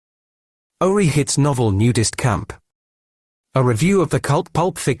Orrie Hitt's novel Nudist Camp. A review of the cult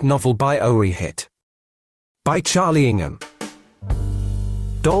pulp fic novel by Orrie Hitt. By Charlie Ingham.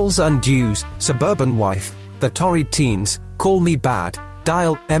 Dolls and Dews, Suburban Wife, The Torrid Teens, Call Me Bad,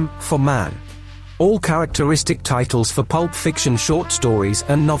 Dial M for Man. All characteristic titles for pulp fiction short stories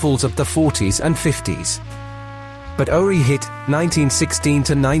and novels of the 40s and 50s. But Orrie Hitt, 1916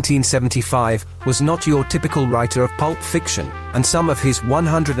 to 1975, was not your typical writer of pulp fiction, and some of his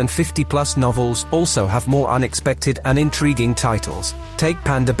 150-plus novels also have more unexpected and intriguing titles. Take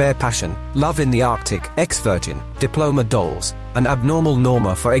Panda Bear Passion, Love in the Arctic, Ex-Virgin, Diploma Dolls, and Abnormal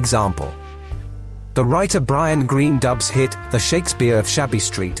Norma for example. The writer Brian Greene dubs Hitt the Shakespeare of Shabby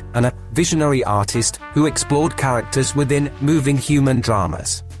Street, and a visionary artist who explored characters within moving human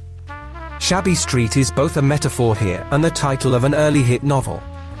dramas. Shabby Street is both a metaphor here and the title of an early Hitt novel.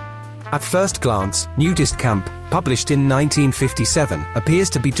 At first glance, Nudist Camp, published in 1957, appears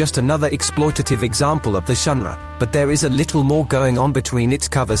to be just another exploitative example of the genre, but there is a little more going on between its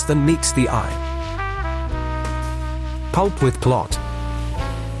covers than meets the eye. Pulp with plot.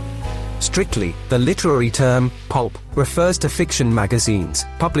 Strictly, the literary term, pulp, refers to fiction magazines,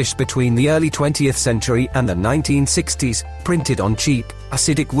 published between the early 20th century and the 1960s, printed on cheap,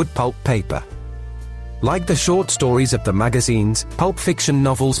 acidic wood pulp paper. Like the short stories of the magazines, pulp fiction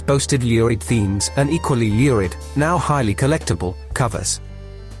novels boasted lurid themes and equally lurid, now highly collectible, covers.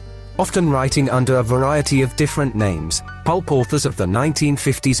 Often writing under a variety of different names, pulp authors of the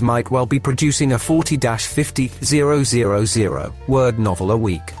 1950s might well be producing a 40-50,000 word novel a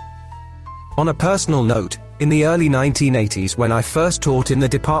week. On a personal note, in the early 1980s when I first taught in the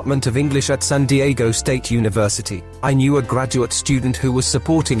Department of English at San Diego State University, I knew a graduate student who was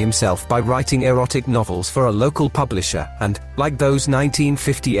supporting himself by writing erotic novels for a local publisher and, like those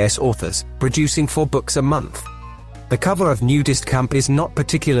 1950s authors, producing 4 books a month. The cover of Nudist Camp is not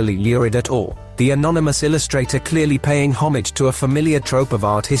particularly lurid at all, the anonymous illustrator clearly paying homage to a familiar trope of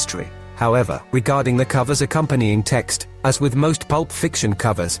art history. However, regarding the cover's accompanying text, as with most pulp fiction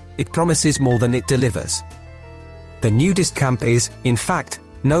covers, it promises more than it delivers. The Nudist Camp is, in fact,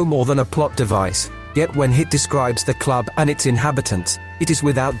 no more than a plot device, yet when Hitt describes the club and its inhabitants, it is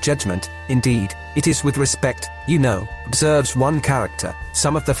without judgment, indeed, it is with respect, observes one character,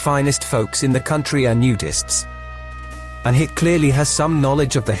 some of the finest folks in the country are nudists. And Hitt clearly has some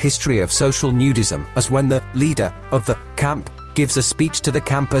knowledge of the history of social nudism, as when the leader of the camp gives a speech to the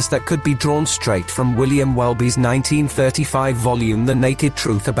campers that could be drawn straight from William Welby's 1935 volume The Naked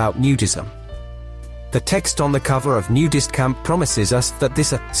Truth About Nudism. The text on the cover of Nudist Camp promises us that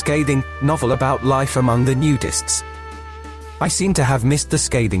this a scathing novel about life among the nudists. I seem to have missed the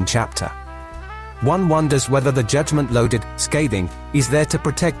scathing chapter. One wonders whether the judgment-loaded scathing is there to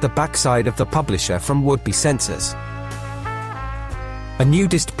protect the backside of the publisher from would-be censors. A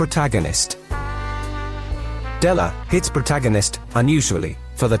nudist protagonist. Della, Hitt's protagonist, unusually,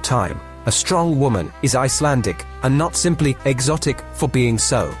 for the time, a strong woman, is Icelandic, and not simply exotic for being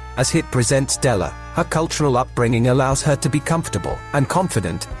so. As Hitt presents Della, her cultural upbringing allows her to be comfortable and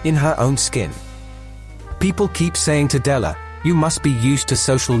confident in her own skin. People keep saying to Della, "You must be used to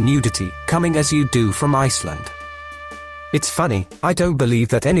social nudity, coming as you do from Iceland." It's funny, I don't believe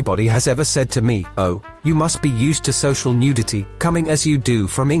that anybody has ever said to me, "Oh, you must be used to social nudity, coming as you do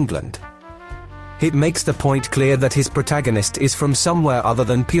from England." Hitt makes the point clear that his protagonist is from somewhere other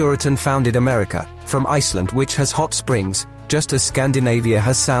than Puritan-founded America, from Iceland, which has hot springs, just as Scandinavia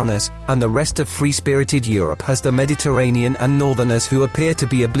has saunas, and the rest of free-spirited Europe has the Mediterranean and northerners who appear to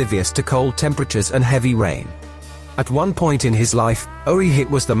be oblivious to cold temperatures and heavy rain. At one point in his life, Orrie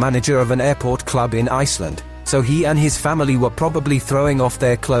Hitt was the manager of an airport club in Iceland, so he and his family were probably throwing off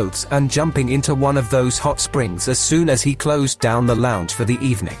their clothes and jumping into one of those hot springs as soon as he closed down the lounge for the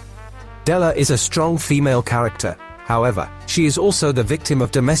evening. Della is a strong female character, however, she is also the victim of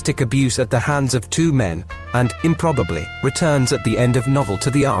domestic abuse at the hands of 2 men, and, improbably, returns at the end of novel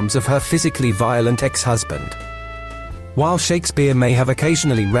to the arms of her physically violent ex-husband. While Shakespeare may have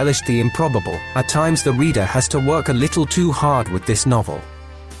occasionally relished the improbable, at times the reader has to work a little too hard with this novel.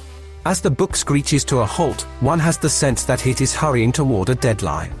 As the book screeches to a halt, one has the sense that Hitt is hurrying toward a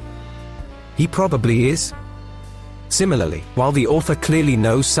deadline. He probably is. Similarly, while the author clearly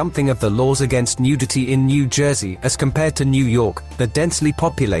knows something of the laws against nudity in New Jersey as compared to New York, the densely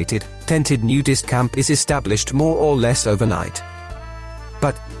populated, tented nudist camp is established more or less overnight.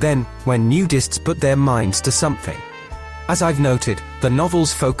 But, then, when nudists put their minds to something. As I've noted, the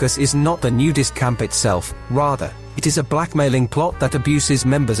novel's focus is not the nudist camp itself, rather, it is a blackmailing plot that abuses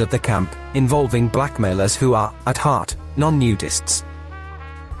members of the camp, involving blackmailers who are, at heart, non-nudists.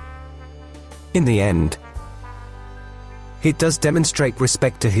 In the end, Hitt does demonstrate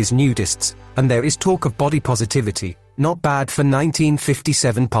respect to his nudists, and there is talk of body positivity, not bad for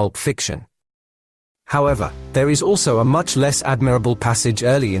 1957 pulp fiction. However, there is also a much less admirable passage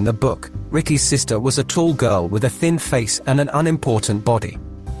early in the book. Ricky's sister was a tall girl with a thin face and an unimportant body.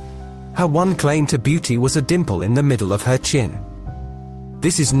 Her one claim to beauty was a dimple in the middle of her chin.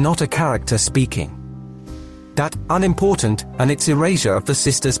 This is not a character speaking. That unimportant, and its erasure of the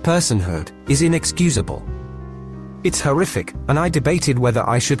sister's personhood, is inexcusable. It's horrific, and I debated whether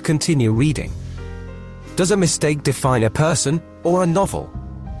I should continue reading. Does a mistake define a person, or a novel?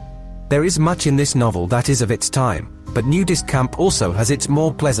 There is much in this novel that is of its time, but Nudist Camp also has its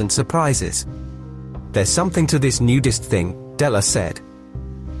more pleasant surprises. There's something to this nudist thing, Della said.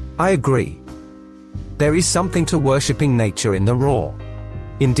 I agree. There is something to worshipping nature in the raw.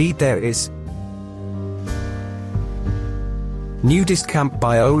 Indeed there is. Nudist Camp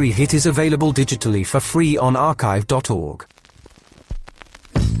by Orrie Hitt is available digitally for free on archive.org.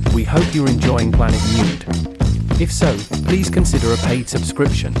 We hope you're enjoying Planet Nude. If so, please consider a paid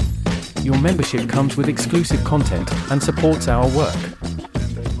subscription. Your membership comes with exclusive content and supports our work.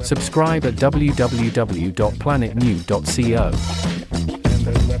 Subscribe at www.planetnude.co.